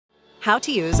How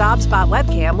to use OBSBOT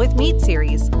WebCam with Meet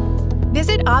series.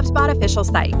 Visit OBSBOT official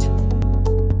site.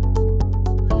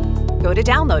 Go to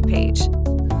Download page.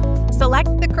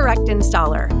 Select the correct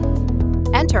installer.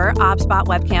 Enter OBSBOT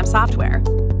WebCam software.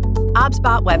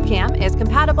 OBSBOT WebCam is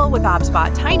compatible with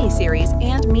OBSBOT Tiny Series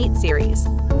and Meet series.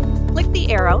 Click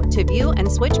the arrow to view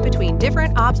and switch between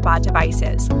different OBSBOT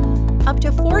devices. Up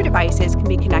to 4 devices can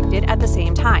be connected at the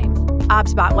same time.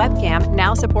 OBSBOT WebCam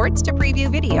now supports to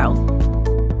preview video.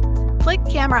 Click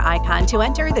camera icon to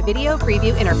enter the video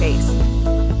preview interface.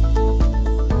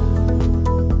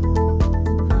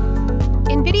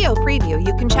 In video preview,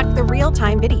 you can check the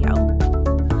real-time video.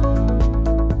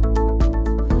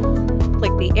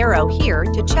 Click the arrow here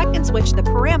to check and switch the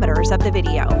parameters of the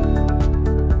video.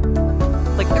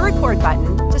 Click the record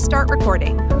button to start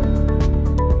recording.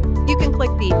 You can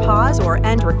click the pause or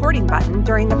end recording button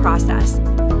during the process.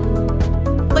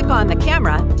 Click on the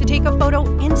camera to take a photo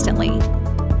instantly.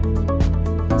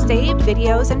 Saved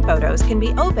videos and photos can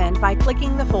be opened by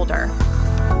clicking the folder.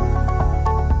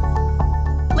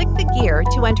 Click the gear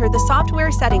to enter the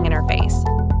software setting interface.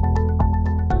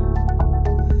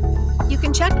 You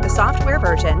can check the software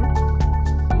version,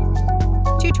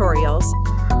 tutorials,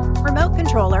 remote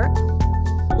controller,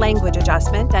 language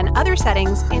adjustment, and other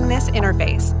settings in this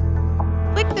interface.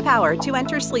 Click the power to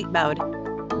enter sleep mode.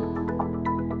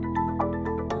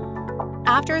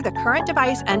 After the current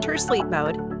device enters sleep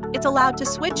mode, it's allowed to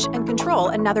switch and control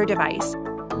another device.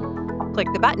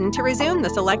 Click the button to resume the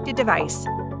selected device.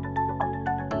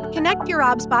 Connect your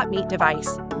OBSBOT Meet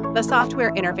device. The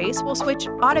software interface will switch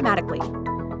automatically.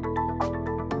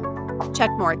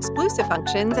 Check more exclusive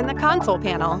functions in the console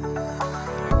panel.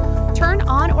 Turn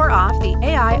on or off the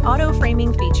AI auto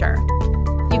framing feature.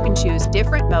 You can choose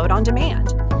different mode on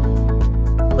demand.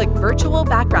 Click Virtual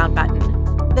Background button.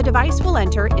 The device will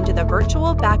enter into the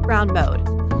virtual background mode.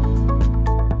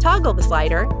 Toggle the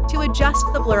slider to adjust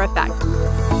the blur effect.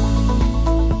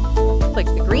 Click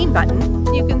the green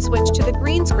button. You can switch to the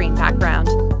green screen background.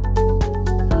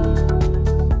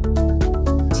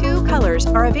 2 colors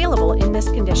are available in this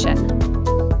condition.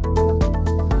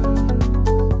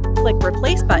 Click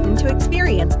Replace button to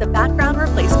experience the background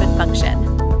replacement function.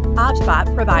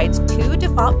 OBSBOT provides 2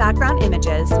 default background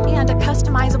images and a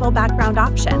customizable background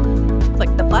option. Click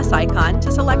the plus icon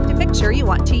to select a picture you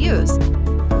want to use.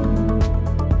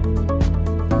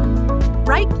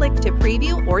 Right-click to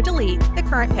preview or delete the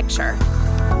current picture.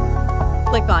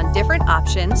 Click on different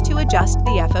options to adjust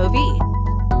the FOV.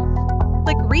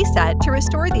 Click Reset to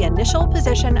restore the initial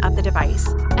position of the device.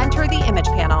 Enter the image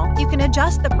panel. You can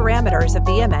adjust the parameters of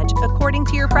the image according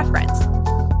to your preference.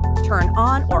 Turn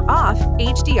on or off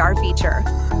HDR feature.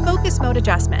 Focus mode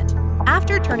adjustment.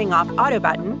 After turning off auto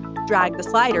button, drag the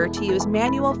slider to use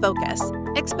manual focus.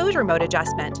 Exposure mode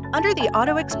adjustment. Under the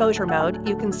auto exposure mode,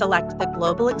 you can select the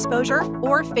global exposure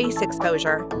or face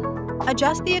exposure.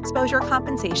 Adjust the exposure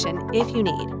compensation if you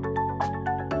need.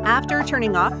 After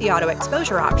turning off the auto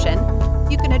exposure option,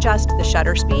 you can adjust the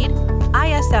shutter speed,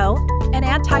 ISO, and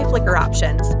anti-flicker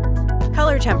options.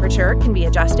 Color temperature can be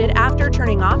adjusted after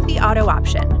turning off the auto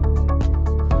option.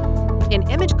 In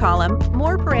Image column,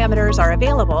 more parameters are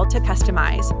available to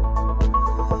customize.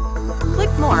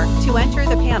 Click More to enter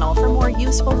the panel for more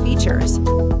useful features.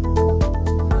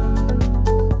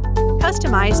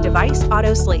 Customize device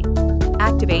auto sleep.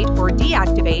 Activate or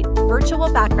deactivate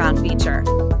virtual background feature.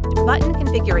 Button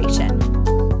configuration.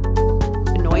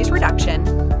 Noise reduction.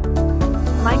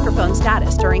 Microphone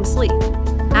status during sleep.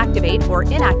 Activate or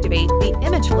inactivate the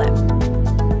image flip.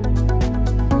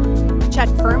 Check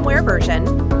firmware version.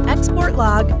 Export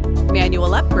log.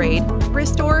 Manual upgrade.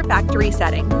 Restore factory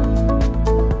setting.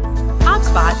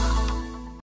 OBSBOT